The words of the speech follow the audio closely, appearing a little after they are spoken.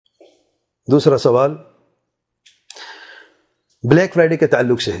دوسرا سوال black Friday کے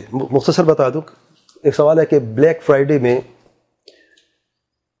تعلق سے ہے، مختصر بتا دوں. ایک سوال ہے کہ بلیک فرائیڈے میں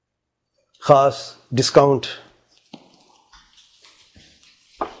خاص ڈسکاؤنٹ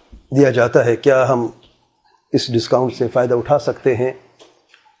دیا جاتا ہے، کیا ہم اس ڈسکاؤنٹ سے فائدہ اٹھا سکتے ہیں؟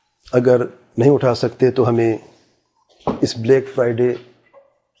 اگر نہیں اٹھا سکتے تو ہمیں اس بلیک فرائیڈے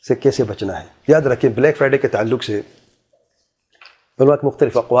سے کیسے بچنا ہے؟ یاد رکھیں بلیک فرائیڈے کے تعلق سے علماء کے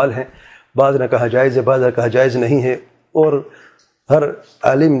مختلف اقوال ہیں، بعض نے کہا جائز ہے، بعض نے کہا جائز نہیں ہے، اور ہر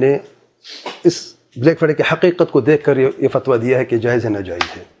عالم نے اس بلیک فرائیڈے کی حقیقت کو دیکھ کر یہ فتویٰ دیا ہے کہ جائز ہے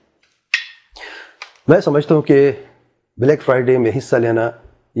ناجائز ہے. میں سمجھتا ہوں کہ بلیک فرائیڈے میں حصہ لینا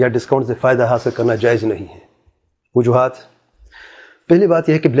یا ڈسکاؤنٹ سے فائدہ حاصل کرنا جائز نہیں ہے. وجوہات: پہلی بات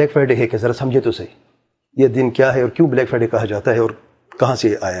یہ ہے کہ بلیک فرائیڈے ہے کہ ذرا سمجھے تو صحیح، یہ دن کیا ہے اور کیوں بلیک فرائیڈے کہا جاتا ہے اور کہاں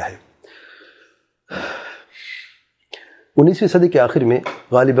سے آیا ہے. 19ویں صدی کے آخر میں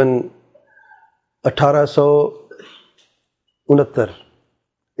غالباً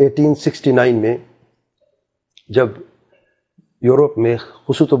 1869 میں جب یورپ میں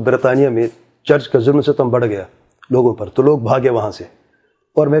خصوصاً برطانیہ میں چرچ کا ظلم و ستم بڑھ گیا لوگوں پر، تو لوگ بھاگے وہاں سے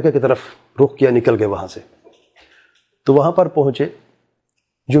اور امریکہ کی طرف رخ کیا، نکل گئے وہاں سے. تو وہاں پر پہنچے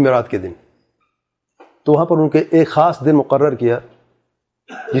جمعرات کے دن، تو وہاں پر ان کے ایک خاص دن مقرر کیا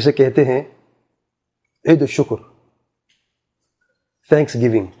جسے کہتے ہیں عید الشکر، تھینکس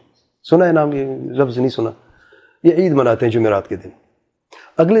گیونگ. سنا ہے نام؟ یہ لفظ نہیں سنا. یہ عید مناتے ہیں جمعرات کے دن.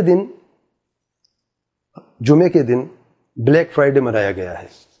 اگلے دن جمعے کے دن بلیک فرائیڈے منایا گیا ہے.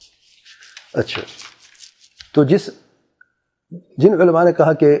 اچھا، تو جن علماء نے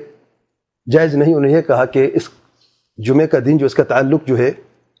کہا کہ جائز نہیں، انہوں نے یہ کہا کہ اس جمعے کا دن جو اس کا تعلق جو ہے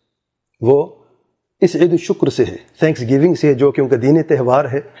وہ اس عید الشکر سے ہے، تھینکس گیونگ سے ہے، جو کہ ان کا دینی تہوار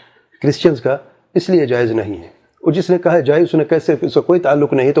ہے کرسچنز کا، اس لیے جائز نہیں ہے. اور جس نے کہا ہے جائز، اس نے کیسے اس کا کوئی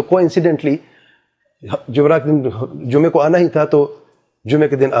تعلق نہیں ہے، تو کوئنسیڈنٹلی جمعرات دن جمعے کو آنا ہی تھا تو جمعے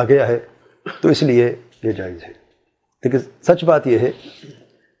کے دن آ گیا ہے، تو اس لیے یہ جائز ہے. لیکن سچ بات یہ ہے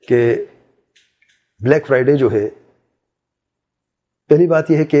کہ بلیک فرائیڈے جو ہے، پہلی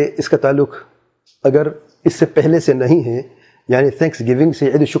بات یہ ہے کہ اس کا تعلق اگر اس سے پہلے سے نہیں ہے، یعنی تھینکس گیونگ سے،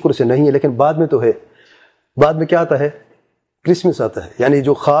 عید شکر سے نہیں ہے، لیکن بعد میں تو ہے. بعد میں کیا آتا ہے؟ کرسمس آتا ہے، یعنی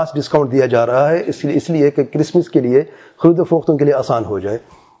جو خاص ڈسکاؤنٹ دیا جا رہا ہے اس لیے کہ کرسمس کے لیے خرید و فروختوں کے لیے آسان ہو جائے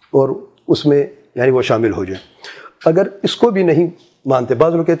اور اس میں یعنی وہ شامل ہو جائے. اگر اس کو بھی نہیں مانتے،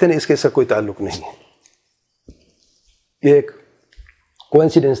 بعض لوگ کہتے ہیں اس کے ساتھ کوئی تعلق نہیں ہے، یہ ایک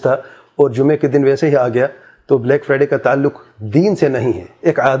کوئنسیڈنس تھا اور جمعے کے دن ویسے ہی آ گیا، تو بلیک فرائیڈے کا تعلق دین سے نہیں ہے،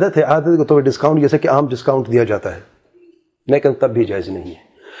 ایک عادت ہے، عادت کے طور پر ڈسکاؤنٹ جیسے کہ عام ڈسکاؤنٹ دیا جاتا ہے، لیکن تب بھی جائز نہیں ہے.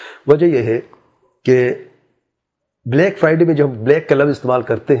 وجہ یہ ہے کہ بلیک فرائیڈے میں جب بلیک کا لفظ استعمال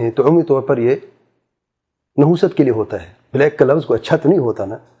کرتے ہیں تو عمومی طور پر یہ نحوست کے لیے ہوتا ہے. بلیک کا لفظ کو اچھا تو نہیں ہوتا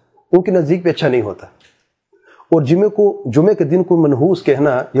نا، ان کے نزدیک بھی اچھا نہیں ہوتا. اور جمعے کے دن کو منحوس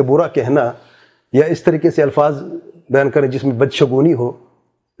کہنا یا برا کہنا یا اس طریقے سے الفاظ بیان کریں جس میں بدشگونی ہو،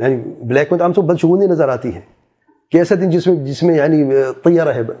 یعنی بلیک میں تو عام طور پر بدشگونی نظر آتی ہے کہ ایسا دن جس میں یعنی طیارہ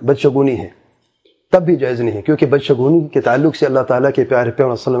ہے، بدشگونی ہے، تب بھی جائز نہیں ہے. کیونکہ بدشگونی کے تعلق سے اللہ تعالیٰ کے پیارے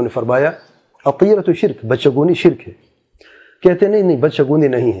پیغمبر صلی اللہ علیہ وسلم نے فرمایا الطیرۃ شرک، بدشگونی شرک ہے. کہتے نہیں بدشگونی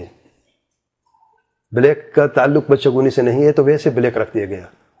نہیں ہے، بلیک کا تعلق بدشگونی سے نہیں ہے، تو ویسے بلیک رکھ دیا گیا.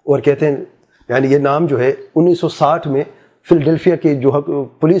 اور کہتے ہیں یعنی یہ نام جو ہے 1960 میں فلڈلفیا کی جو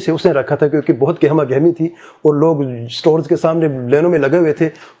پولیس ہے اس نے رکھا تھا، کیونکہ بہت گہما گہمی تھی اور لوگ سٹورز کے سامنے لینوں میں لگے ہوئے تھے،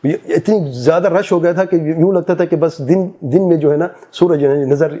 اتنی زیادہ رش ہو گیا تھا کہ یوں لگتا تھا کہ بس دن میں جو ہے نا سورج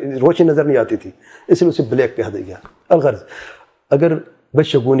روشنی نظر نہیں آتی تھی، اس لیے اسے بلیک کہا دیا گیا. الغرض اگر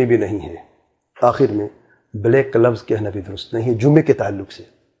بدشگونی بھی نہیں ہے، آخر میں بلیک کا لفظ کہنا بھی درست نہیں ہے. جمعے کے تعلق سے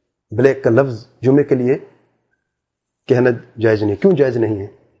بلیک کا لفظ جمعے کے لیے کہنا جائز نہیں. کیوں جائز نہیں ہے؟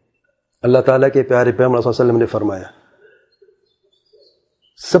 اللہ تعالیٰ کے پیارے پیغمبر صلی اللہ علیہ وسلم نے فرمایا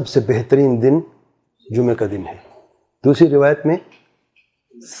سب سے بہترین دن جمعے کا دن ہے. دوسری روایت میں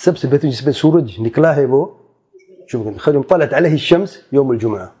سب سے بہترین جس میں سورج نکلا ہے وہ جمعہ، طلعت علیہ الشمس یوم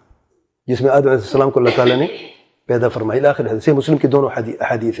الجمعہ، جس میں آدم علیہ السلام کو اللہ تعالیٰ نے پیدا فرمایا. آخر حدیث مسلم کی دونوں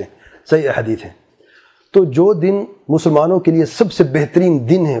احادیث ہیں، صحیح احادیث ہیں. تو جو دن مسلمانوں کے لیے سب سے بہترین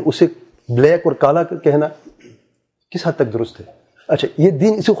دن ہے اسے بلیک اور کالا کہنا کس حد تک درست ہے؟ اچھا، یہ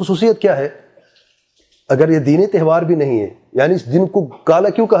دن اس کی خصوصیت کیا ہے؟ اگر یہ دینی تہوار بھی نہیں ہے، یعنی اس دن کو کالا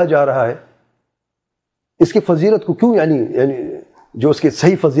کیوں کہا جا رہا ہے؟ اس کی فضیلت کو کیوں یعنی جو اس کی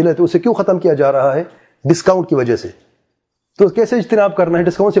صحیح فضیلت ہے اسے کیوں ختم کیا جا رہا ہے؟ ڈسکاؤنٹ کی وجہ سے. تو کیسے اجتناب کرنا ہے؟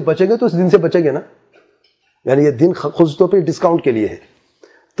 ڈسکاؤنٹ سے بچیں گے تو اس دن سے بچیں گے نا، یعنی یہ دن خصوص طور پہ ڈسکاؤنٹ کے لیے ہے،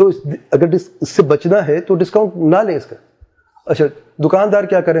 تو اگر اس سے بچنا ہے تو ڈسکاؤنٹ نہ لیں اس کا. اچھا، دکاندار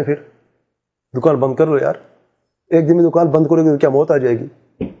کیا کریں پھر؟ دکان بند کر لو یار، ایک دن میں دکان بند کرو گے تو کیا موت آ جائے گی؟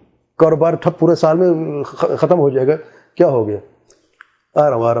 کاروبار ٹھپ پورے سال میں ختم ہو جائے گا، کیا ہو گیا، آ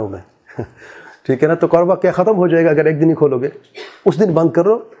رہا ہوں میں ٹھیک ہے نا. تو کاروبار کیا ختم ہو جائے گا اگر ایک دن ہی کھولو گے. اس دن بند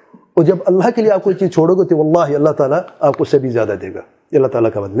کرو، اور جب اللہ کے لیے آپ کوئی چیز چھوڑو گے تو واللہ اللہ تعالیٰ آپ کو اس سے بھی زیادہ دے گا. اللہ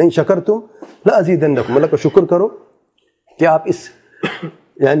تعالیٰ کا وعدہ، لئن شکرتم لأزیدنکم، اللہ کا شکر کرو کہ آپ اس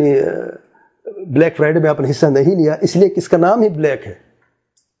یعنی بلیک فرائیڈے میں آپ نے حصہ نہیں لیا، اس لیے کہ اس کا نام ہی بلیک ہے،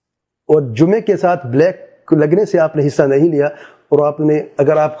 اور جمعے کے ساتھ بلیک لگنے سے آپ نے حصہ نہیں لیا. اور آپ نے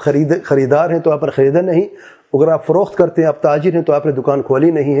اگر آپ خریدار ہیں تو آپ نے خریدا نہیں، اگر آپ فروخت کرتے ہیں، آپ تاجر ہیں تو آپ نے دکان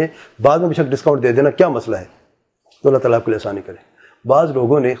کھولی نہیں ہے. بعد میں بے شک ڈسکاؤنٹ دے دینا، کیا مسئلہ ہے. تو اللہ تعالیٰ آپ کے لیے آسانی کرے. بعض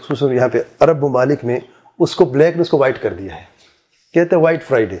لوگوں نے خصوصاً یہاں پہ عرب ممالک میں اس کو بلیک میں اس کو وائٹ کر دیا ہے، کہتے ہیں وائٹ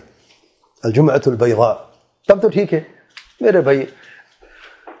فرائیڈے، الجمعۃ البیضاء. تب تو ٹھیک ہے میرے بھائی،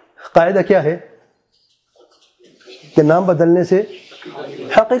 قاعدہ کیا ہے کہ نام بدلنے سے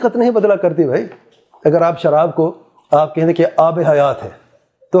حقیقت نہیں بدلا کرتی بھائی. اگر آپ شراب کو آپ کہیں کہ آب حیات ہے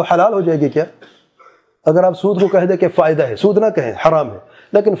تو حلال ہو جائے گی کیا؟ اگر آپ سود کو کہہ دیں کہ فائدہ ہے، سود نہ کہیں حرام ہے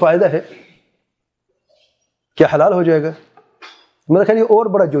لیکن فائدہ ہے، کیا حلال ہو جائے گا؟ میرا خیال یہ اور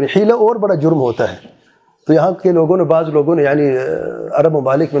بڑا جرم، حیلہ اور بڑا جرم ہوتا ہے. تو یہاں کے لوگوں نے، بعض لوگوں نے یعنی عرب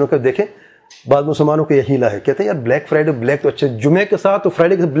ممالک میں دیکھیں، بعض مسلمانوں کو یہ حیلہ ہے، کہتے ہیں یار بلیک فرائیڈے، بلیک تو اچھا، جمعے کے ساتھ تو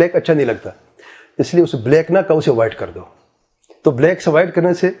فرائیڈے کے بلیک اچھا نہیں لگتا، اس لیے اسے بلیک نہ کہ اسے وائٹ کر دو. تو بلیک سے وائٹ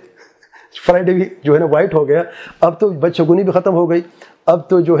کرنے سے فرائیڈے بھی جو ہے نا وائٹ ہو گیا. اب تو بدشگونی بھی ختم ہو گئی، اب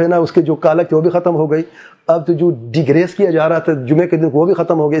تو جو ہے نا اس کے جو کالا وہ بھی ختم ہو گئی، اب تو جو ڈیگریس کیا جا رہا تھا جمعے کے دن وہ بھی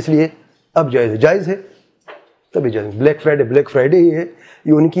ختم ہو گیا. اس لیے اب جائز ہے تبھی جائز. بلیک فرائیڈے ہی ہے،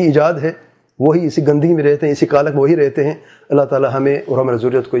 یہ ان کی ایجاد ہے، وہی اسی گندگی میں رہتے ہیں، اسی کالک میں وہی رہتے ہیں. اللہ تعالی ہمیں اور ہماری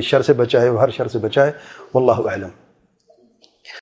ضرورت کو اس شر سے بچائے اور ہر شر سے بچائے. واللہ اعلم.